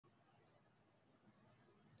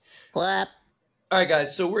Clap. All right,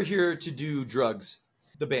 guys. So we're here to do Drugs,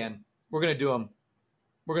 the band. We're gonna do them.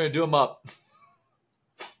 We're gonna do them up.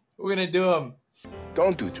 We're gonna do them.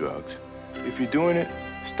 Don't do drugs. If you're doing it,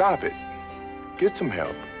 stop it. Get some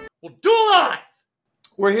help. We'll do it live.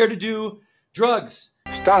 We're here to do Drugs.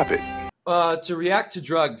 Stop it. To react to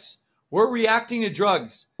drugs. We're reacting to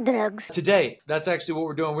drugs. Drugs. Today. That's actually what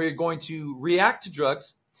we're doing. We're going to react to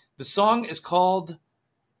drugs. The song is called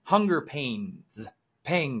Hunger Pains.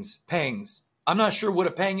 Pangs. I'm not sure what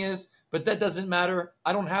a pang is, but that doesn't matter.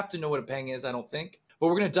 I don't have to know what a pang is, I don't think. But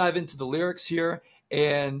we're going to dive into the lyrics here.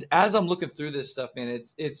 And as I'm looking through this stuff, man,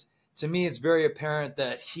 it's to me, it's very apparent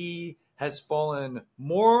that he has fallen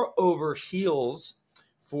more over heels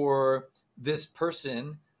for this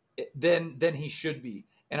person than he should be.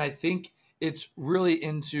 And I think it's really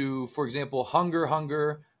into, for example,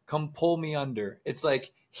 hunger, come pull me under. It's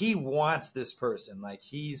like he wants this person, like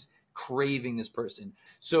he's craving this person.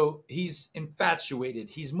 So he's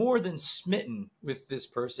infatuated. He's more than smitten with this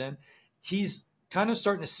person. He's kind of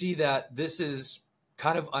starting to see that this is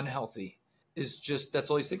kind of unhealthy. Is just, that's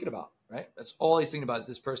all he's thinking about, right? That's all he's thinking about is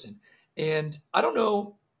this person. And I don't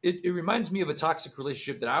know, it reminds me of a toxic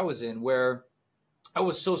relationship that I was in where I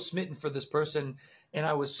was so smitten for this person and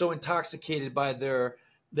I was so intoxicated by their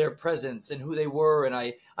presence and who they were. And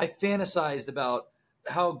I fantasized about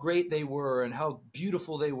how great they were and how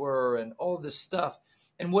beautiful they were and all this stuff.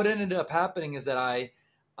 And what ended up happening is that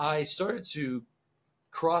I started to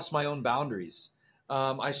cross my own boundaries.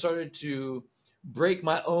 I started to break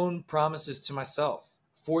my own promises to myself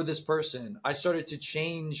for this person. I started to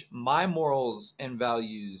change my morals and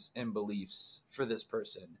values and beliefs for this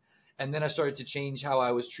person. And then I started to change how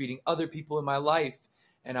I was treating other people in my life.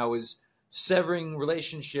 And I was severing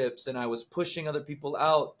relationships and I was pushing other people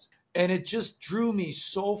out. And it just drew me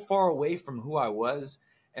so far away from who I was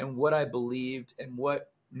and what I believed and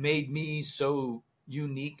what made me so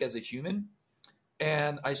unique as a human.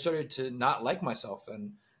 And I started to not like myself.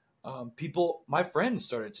 And people, my friends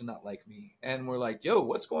started to not like me and were like, yo,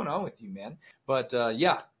 what's going on with you, man? But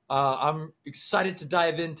I'm excited to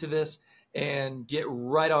dive into this and get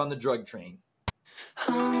right on the drug train.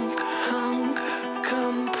 Hunger,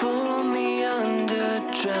 come pull me under,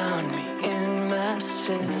 drown me in my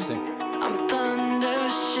sin. Interesting. I'm thunder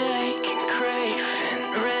shaking,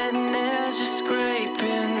 craving, redness just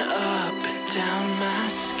scraping up and down my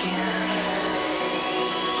skin.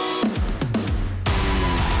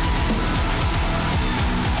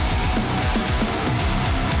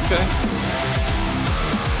 Okay.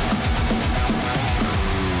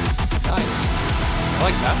 Nice. I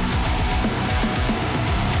like that.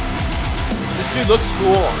 This dude looks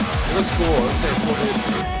cool. He looks cool. Let's say cool dude.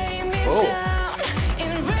 Oh.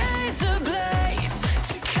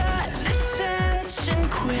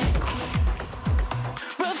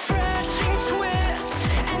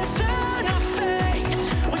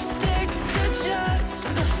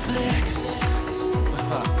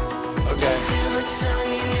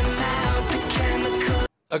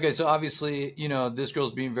 Okay, so obviously, you know, this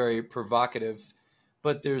girl's being very provocative,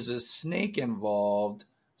 but there's a snake involved,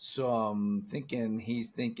 so I'm thinking he's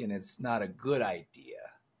thinking it's not a good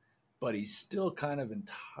idea, but he's still kind of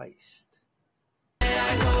enticed.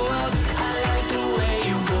 I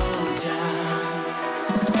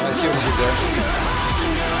see what you did there.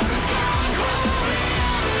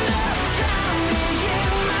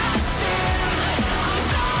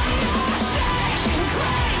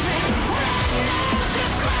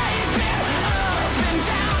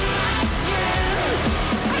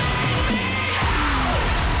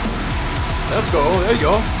 Let's go. There you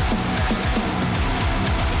go.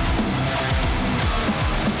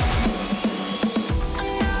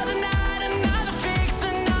 Another night, another fix,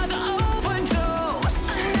 another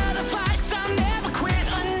overdose. Another vice, I'll never quit.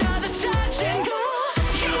 Another touch and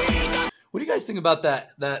go. What do you guys think about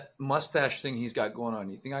that mustache thing he's got going on?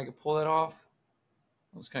 You think I could pull that off?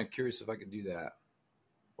 I was kind of curious if I could do that.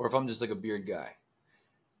 Or if I'm just like a beard guy.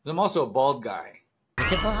 Because I'm also a bald guy.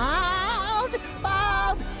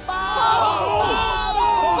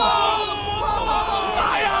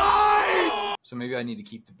 So maybe I need to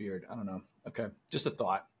keep the beard. I don't know. Okay, just a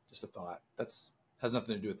thought. Just a thought. That's has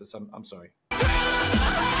nothing to do with this. I'm sorry.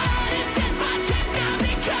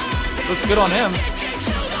 Looks good on him.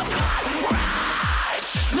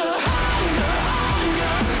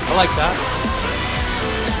 I like that.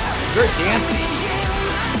 It's very dancey.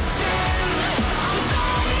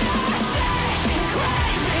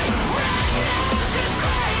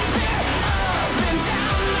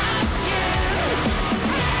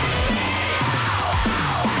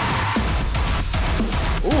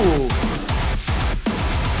 Ooh.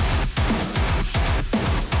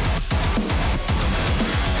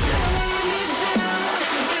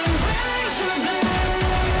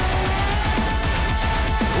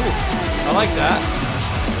 like that.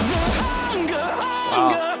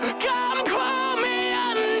 Wow. Come pull me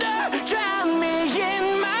under, drown me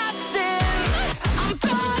in my sin. I'm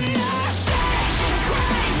thunder, shaking,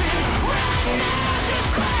 craving, right now just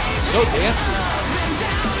craving. So dancey. Up and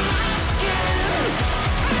down my skin.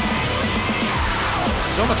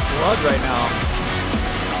 So much blood right now.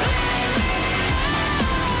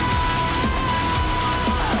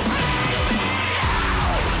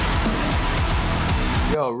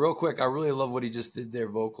 Yo, real quick, I really love what he just did there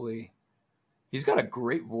vocally. He's got a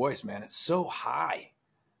great voice, man. It's so high.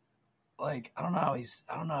 Like, I don't know how he's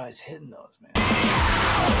hitting those, man.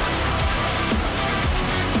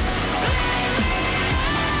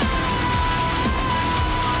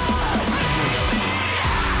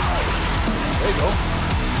 There you go.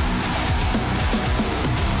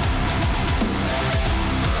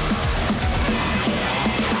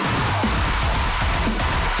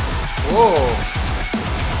 Whoa.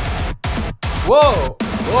 Whoa.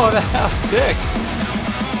 Whoa, that was sick.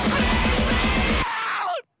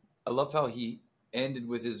 I love how he ended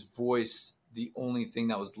with his voice, the only thing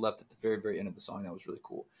that was left at the very, very end of the song. That was really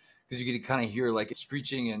cool. Because you could kind of hear like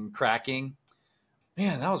screeching and cracking.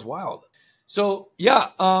 Man, that was wild. So,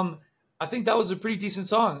 yeah, I think that was a pretty decent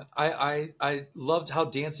song. I loved how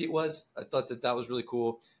dancey it was. I thought that was really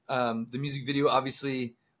cool. The music video,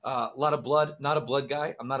 obviously, a lot of blood. Not a blood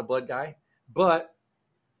guy. I'm not a blood guy. But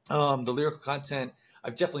the lyrical content,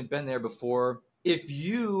 I've definitely been there before. If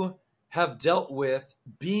you have dealt with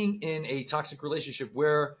being in a toxic relationship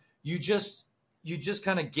where you just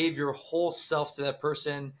kind of gave your whole self to that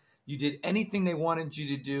person, you did anything they wanted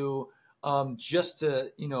you to do, just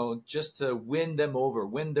to win them over,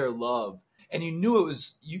 win their love, and you knew it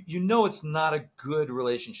was you know it's not a good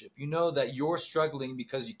relationship. You know that you're struggling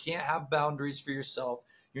because you can't have boundaries for yourself.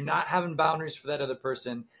 You're not having boundaries for that other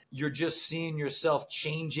person. You're just seeing yourself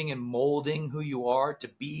changing and molding who you are to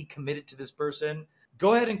be committed to this person.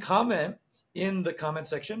 Go ahead and comment in the comment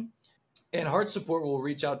section, and Heart Support will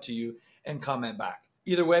reach out to you and comment back.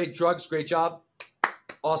 Either way, Drugs, great job.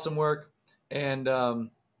 Awesome work. And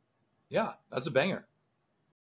yeah, that's a banger.